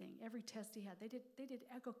everything, every test he had. They did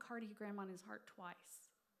echocardiogram on his heart twice.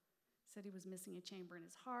 Said he was missing a chamber in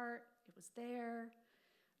his heart. It was there.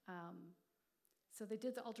 So they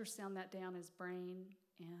did the ultrasound that day on his brain,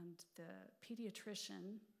 and the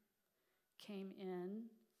pediatrician came in,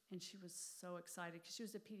 and she was so excited because she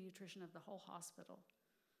was the pediatrician of the whole hospital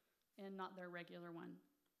and not their regular one.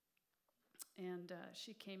 And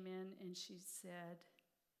she came in and she said,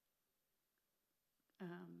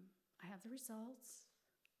 I have the results.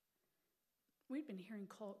 We'd been hearing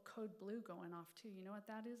code blue going off too. You know what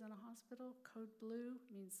that is in a hospital? Code blue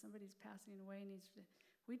means somebody's passing away.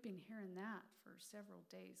 We'd been hearing that for several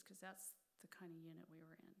days because that's the kind of unit we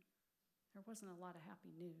were in. There wasn't a lot of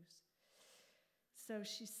happy news. So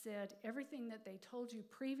she said, everything that they told you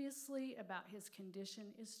previously about his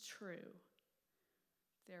condition is true.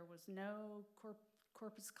 There was no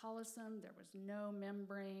corpus callosum, there was no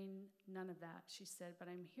membrane, none of that. She said, but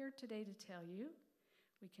I'm here today to tell you,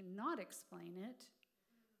 we cannot explain it,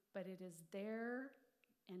 but it is there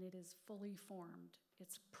and it is fully formed.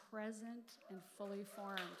 It's present and fully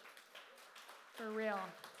formed. For real.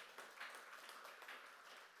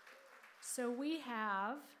 So we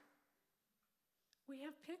have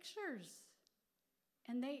pictures.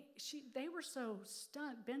 And they were so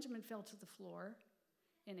stunned. Benjamin fell to the floor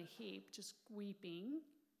in a heap, just weeping.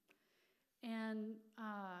 And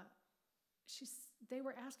they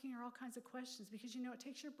were asking her all kinds of questions because, it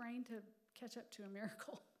takes your brain to catch up to a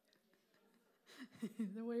miracle,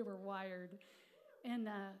 the way we're wired. And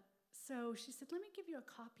so she said, let me give you a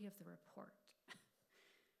copy of the report.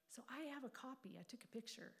 So I have a copy. I took a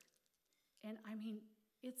picture. And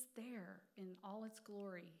it's there in all its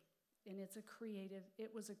glory. And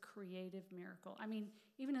it was a creative miracle.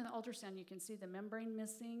 Even in the ultrasound, you can see the membrane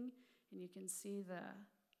missing, and you can see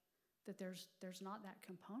that there's not that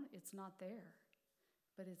component. It's not there,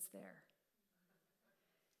 but it's there.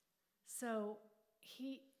 So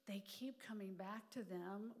they keep coming back to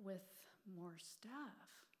them with more stuff.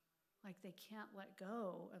 Like they can't let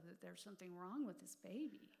go of that there's something wrong with this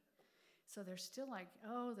baby. So they're still like,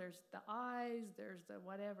 oh, there's the eyes, there's the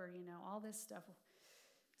whatever, all this stuff.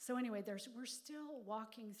 So anyway, we're still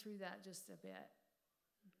walking through that just a bit.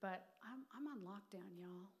 But I'm on lockdown,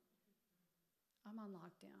 y'all. I'm on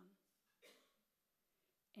lockdown.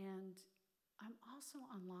 And I'm also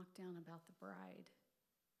on lockdown about the bride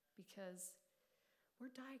because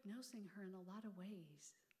we're diagnosing her in a lot of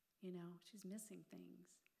ways. She's missing things.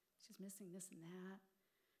 She's missing this and that.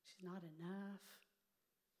 She's not enough.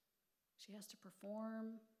 She has to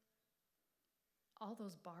perform. All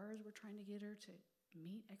those bars we're trying to get her to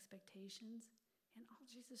meet expectations. And all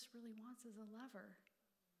Jesus really wants is a lover.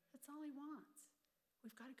 That's all he wants.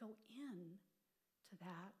 We've got to go in to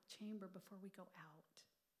that chamber before we go out.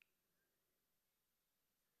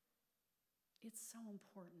 It's so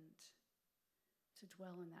important to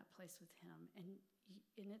dwell in that place with him. And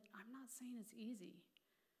I'm not saying it's easy.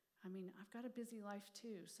 I've got a busy life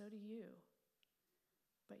too. So do you.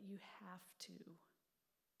 But you have to.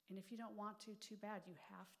 And if you don't want to, too bad. You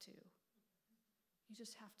have to. You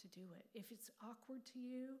just have to do it. If it's awkward to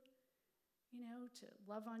you, to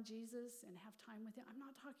love on Jesus and have time with him. I'm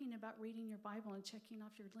not talking about reading your Bible and checking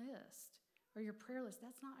off your list or your prayer list.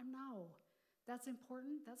 No. That's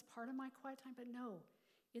important. That's part of my quiet time. But no,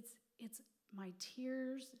 it's my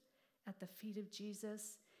tears at the feet of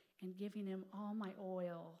Jesus and giving him all my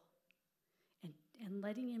oil and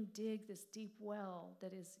letting him dig this deep well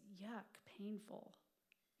that is painful,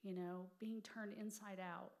 being turned inside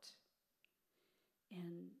out.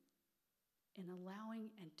 And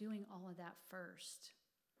allowing and doing all of that first.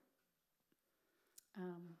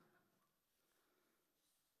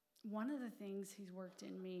 One of the things he's worked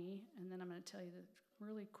in me, and then I'm going to tell you the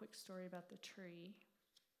really quick story about the tree.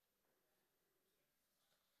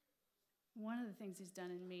 One of the things he's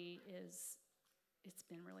done in me is, it's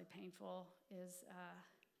been really painful, is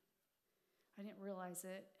I didn't realize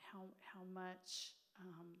it, how much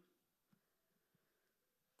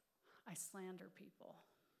I slander people.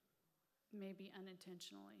 Maybe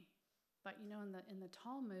unintentionally. But in the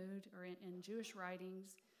Talmud, or in Jewish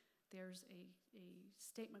writings, there's a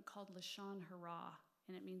statement called Lashon Hara,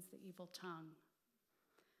 and it means the evil tongue.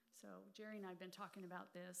 So Jerry and I have been talking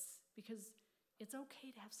about this because it's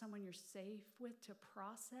okay to have someone you're safe with to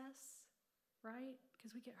process, right?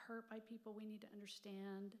 Because we get hurt by people, we need to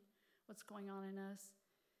understand what's going on in us.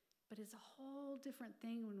 But it's a whole different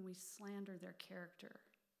thing when we slander their character.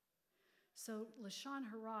 So Lashon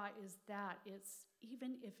Hara is that. It's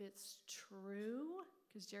even if it's true,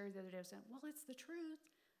 because Jerry the other day was saying, well, it's the truth.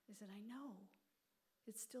 I said, I know.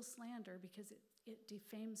 It's still slander because it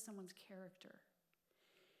defames someone's character.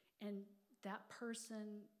 And that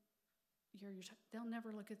person, they'll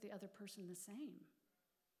never look at the other person the same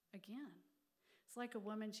again. It's like a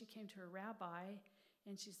woman, she came to her rabbi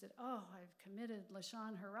and she said, oh, I've committed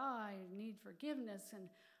Lashon Hara, I need forgiveness, and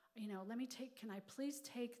can I please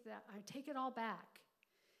take that? I take it all back.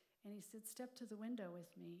 And he said, step to the window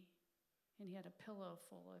with me. And he had a pillow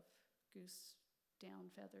full of goose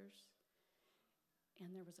down feathers.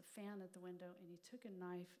 And there was a fan at the window, and he took a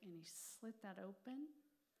knife and he slit that open,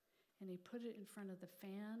 and he put it in front of the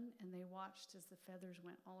fan, and they watched as the feathers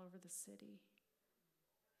went all over the city.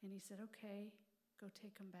 And he said, okay, go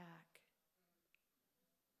take them back.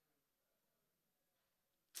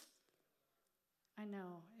 I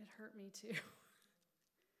know, it hurt me too.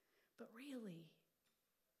 But really,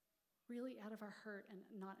 really out of our hurt and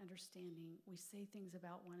not understanding, we say things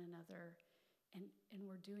about one another, and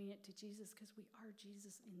we're doing it to Jesus because we are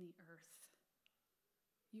Jesus in the earth.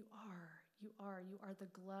 You are the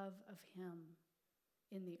glove of him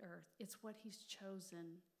in the earth. It's what he's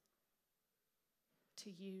chosen to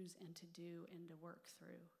use and to do and to work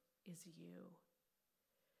through is you.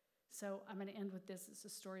 So I'm going to end with this. It's the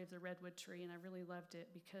story of the redwood tree, and I really loved it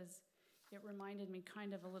because it reminded me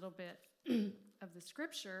kind of a little bit of the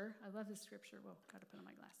scripture. I love the scripture. Whoa, got to put on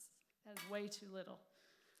my glasses. That is way too little.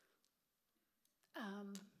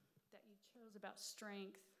 That you chose about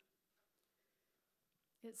strength.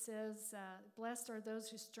 It says, blessed are those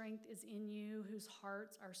whose strength is in you, whose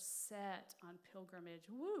hearts are set on pilgrimage.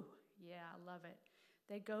 Woo! Yeah, I love it.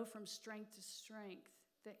 They go from strength to strength.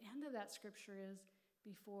 The end of that scripture is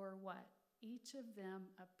before what? Each of them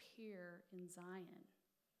appear in Zion.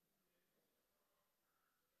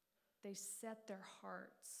 They set their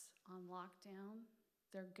hearts on lockdown.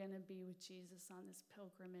 They're going to be with Jesus on this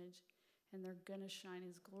pilgrimage, and they're going to shine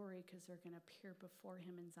his glory because they're going to appear before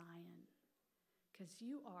him in Zion. Because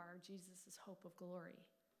you are Jesus' hope of glory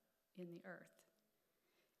in the earth.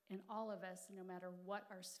 And all of us, no matter what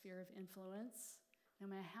our sphere of influence, no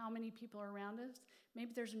matter how many people are around us,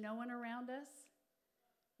 maybe there's no one around us,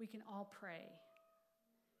 we can all pray.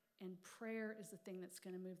 And prayer is the thing that's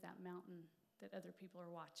going to move that mountain that other people are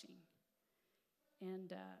watching.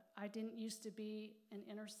 And I didn't used to be an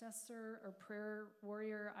intercessor or prayer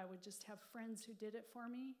warrior. I would just have friends who did it for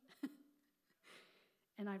me.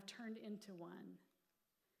 And I've turned into one.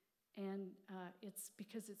 And it's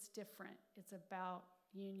because it's different. It's about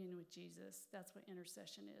union with Jesus. That's what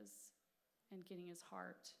intercession is, and getting his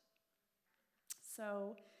heart.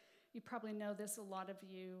 So you probably know this, a lot of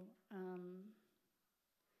you.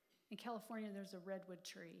 In California, there's a redwood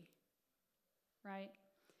tree, right?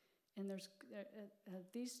 And there's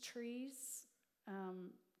these trees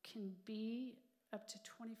can be up to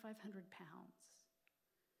 2,500 pounds.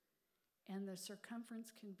 And the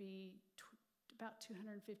circumference can be about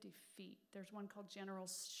 250 feet. There's one called General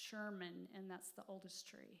Sherman, and that's the oldest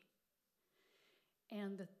tree.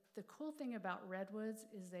 And the cool thing about redwoods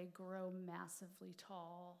is they grow massively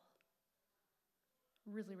tall,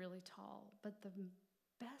 really, really tall. But the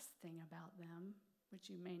best thing about them, which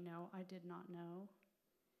you may know, I did not know,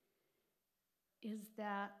 is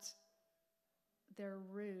that their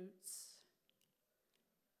roots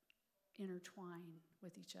intertwine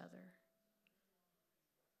with each other.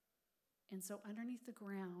 And so underneath the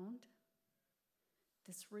ground,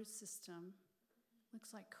 this root system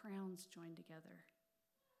looks like crowns joined together.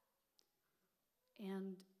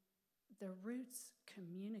 And the roots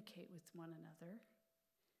communicate with one another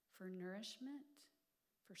for nourishment,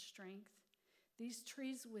 for strength. These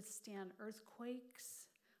trees withstand earthquakes,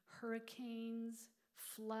 hurricanes,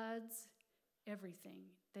 floods, everything.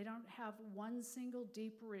 They don't have one single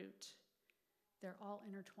deep root. They're all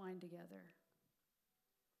intertwined together.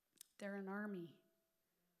 They're an army.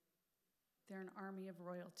 They're an army of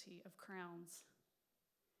royalty, of crowns.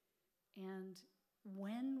 And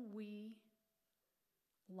when we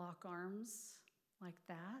lock arms like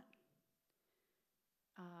that,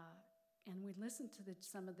 and we listen to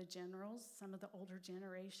some of the generals, some of the older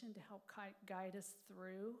generation to help guide us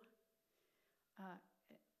through,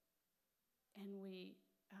 and we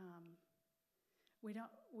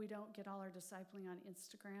don't get all our discipling on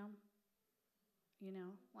Instagram,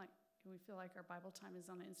 like we feel like our Bible time is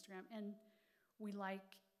on Instagram, and we like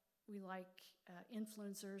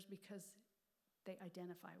influencers because they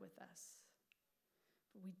identify with us.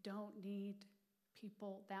 But we don't need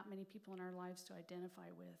that many people in our lives to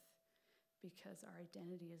identify with, because our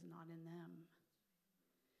identity is not in them.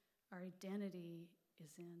 Our identity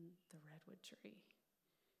is in the redwood tree.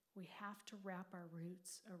 We have to wrap our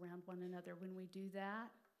roots around one another. When we do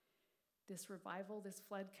that, this revival, this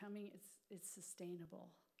flood coming, it's sustainable.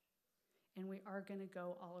 And we are going to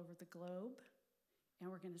go all over the globe, and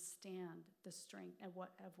we're going to stand the strength of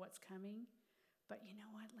what's coming. But you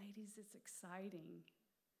know what, ladies? It's exciting.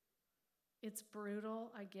 It's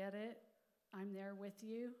brutal. I get it. I'm there with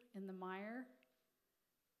you in the mire.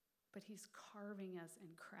 But he's carving us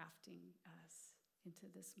and crafting us into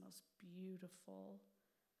this most beautiful,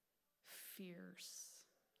 fierce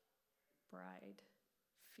bride.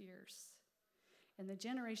 Fierce. And the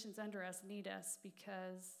generations under us need us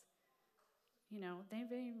because, they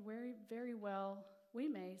may very, very well, we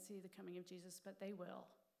may see the coming of Jesus, but they will.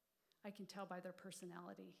 I can tell by their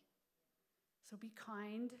personality. So be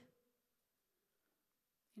kind.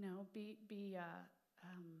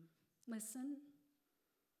 Listen.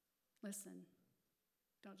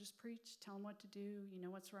 Don't just preach. Tell them what to do. You know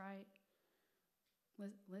what's right.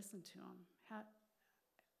 Listen to him.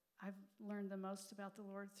 I've learned the most about the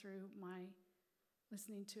Lord through my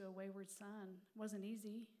listening to a wayward son. It wasn't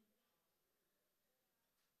easy.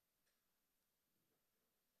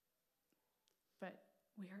 But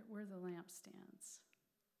we're the lampstands,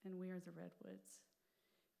 and we are the redwoods.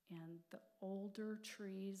 And the older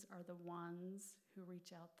trees are the ones who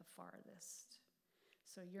reach out the farthest.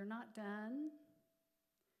 So you're not done.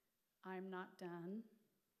 I'm not done.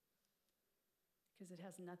 Because it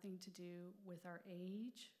has nothing to do with our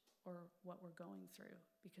age or what we're going through.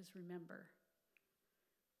 Because remember,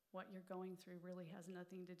 what you're going through really has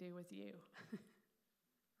nothing to do with you.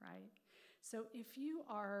 Right? So if you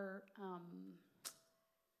are,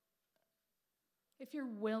 if you're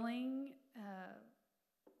willing,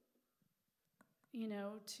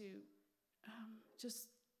 to just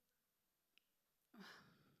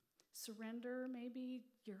surrender maybe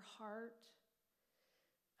your heart.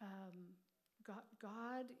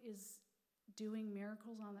 God is doing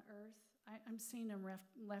miracles on the earth. I'm seeing them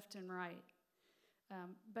left and right.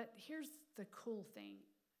 But here's the cool thing.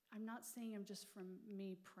 I'm not seeing them just from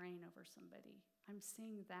me praying over somebody. I'm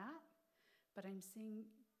seeing that, but I'm seeing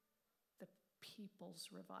the people's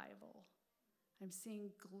revival. I'm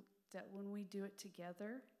seeing that when we do it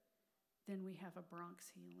together, then we have a Bronx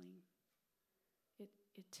healing.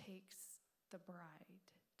 It takes the bride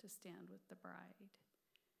to stand with the bride.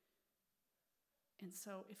 And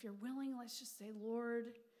so if you're willing, let's just say,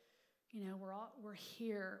 Lord, we're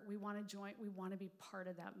here. We want to join. We want to be part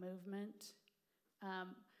of that movement.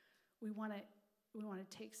 We want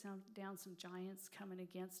to take down some giants coming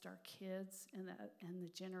against our kids and the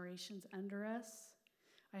generations under us.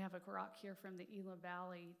 I have a rock here from the Elah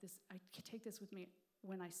Valley. I take this with me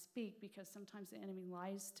when I speak because sometimes the enemy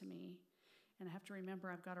lies to me, and I have to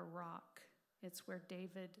remember I've got a rock. It's where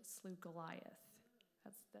David slew Goliath.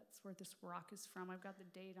 That's where this rock is from. I've got the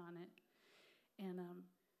date on it. And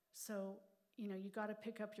so, you got to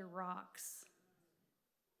pick up your rocks.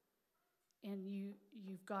 And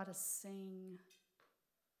you've got to sing.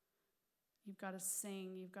 You've got to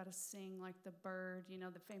sing. You've got to sing like the bird,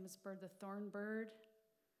 the famous bird, the thorn bird,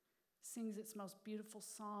 sings its most beautiful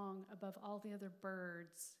song above all the other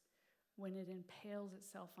birds when it impales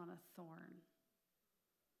itself on a thorn.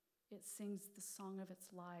 It sings the song of its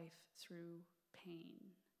life through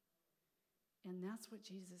pain. And that's what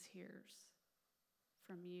Jesus hears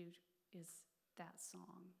from you, is that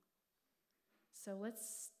song. So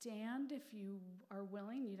let's stand if you are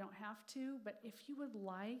willing. You don't have to, but if you would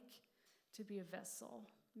like to be a vessel,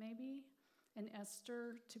 maybe an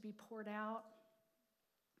Esther to be poured out,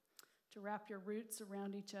 to wrap your roots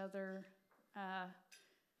around each other,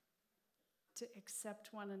 to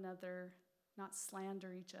accept one another, not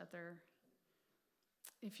slander each other.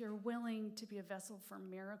 If you're willing to be a vessel for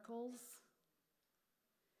miracles,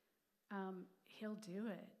 he'll do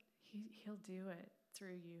it. He'll do it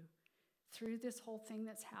through you. Through this whole thing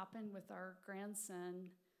that's happened with our grandson,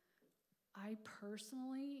 I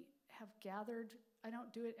personally have gathered. I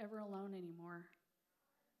don't do it ever alone anymore.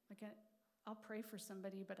 I'll pray for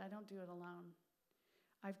somebody, but I don't do it alone.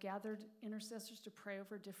 I've gathered intercessors to pray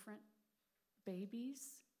over different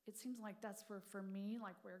babies. It seems like that's for me,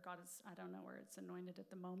 like where God is, I don't know where it's anointed at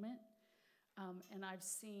the moment. And I've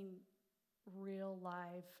seen real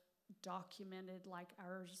live, documented like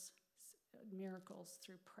ours, miracles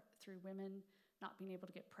through women not being able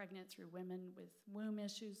to get pregnant, through women with womb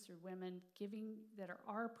issues, through women giving that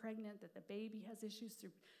are pregnant, that the baby has issues, through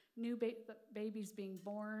new babies being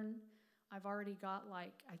born. I've already got I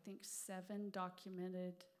think 7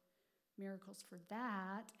 documented miracles for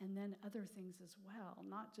that, and then other things as well,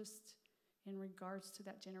 not just in regards to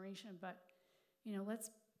that generation, but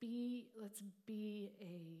let's be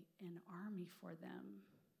an army for them.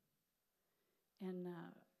 And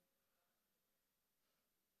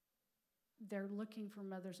they're looking for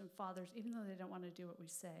mothers and fathers, even though they don't want to do what we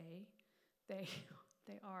say. They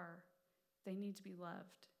need to be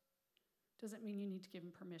loved. Doesn't mean you need to give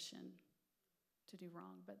them permission to do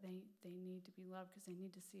wrong, but they need to be loved because they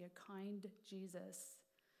need to see a kind Jesus.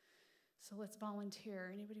 So let's volunteer.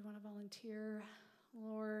 Anybody want to volunteer?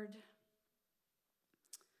 Lord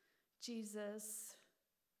Jesus,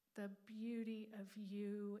 the beauty of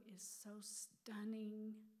you is so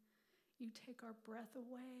stunning. You take our breath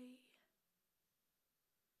away.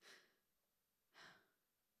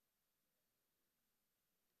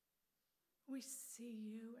 We see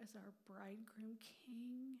you as our bridegroom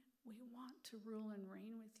king. We want to rule and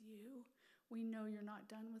reign with you. We know you're not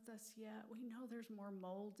done with us yet. We know there's more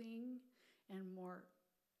molding and more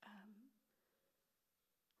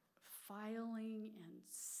filing and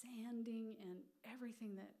sanding and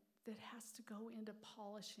everything that has to go into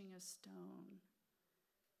polishing a stone.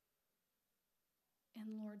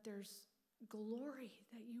 And Lord, there's glory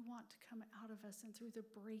that you want to come out of us, and through the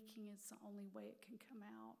breaking, it's the only way it can come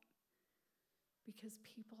out, because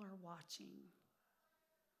people are watching.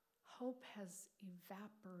 Hope has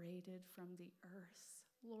evaporated from the earth.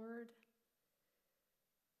 Lord,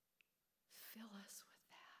 fill us with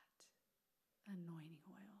that anointing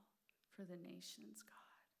oil for the nations,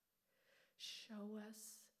 God. Show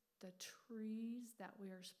us the trees that we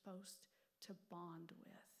are supposed to bond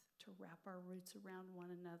with, to wrap our roots around one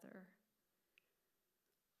another.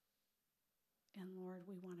 And Lord,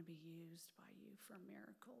 we want to be used by you for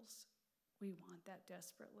miracles. We want that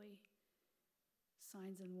desperately.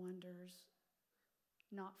 Signs and wonders,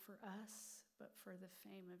 not for us, but for the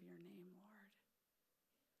fame of your name, Lord.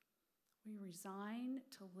 We resign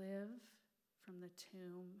to live from the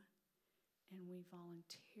tomb, and we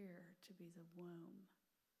volunteer to be the womb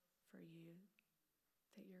for you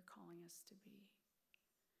that you're calling us to be.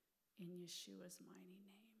 In Yeshua's mighty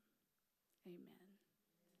name, amen.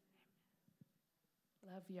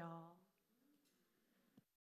 Amen. Love y'all.